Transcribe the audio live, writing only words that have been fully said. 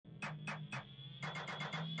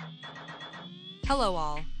Hello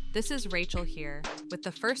all, this is Rachel here with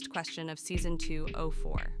the first question of Season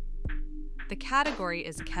 204. The category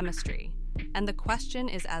is chemistry, and the question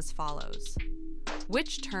is as follows.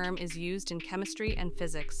 Which term is used in chemistry and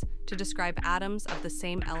physics to describe atoms of the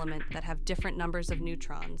same element that have different numbers of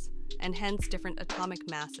neutrons, and hence different atomic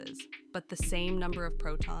masses, but the same number of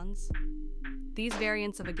protons? These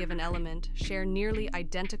variants of a given element share nearly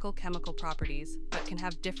identical chemical properties, but can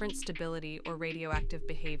have different stability or radioactive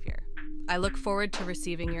behavior. I look forward to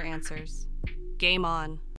receiving your answers. Game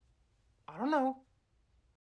on. I don't know.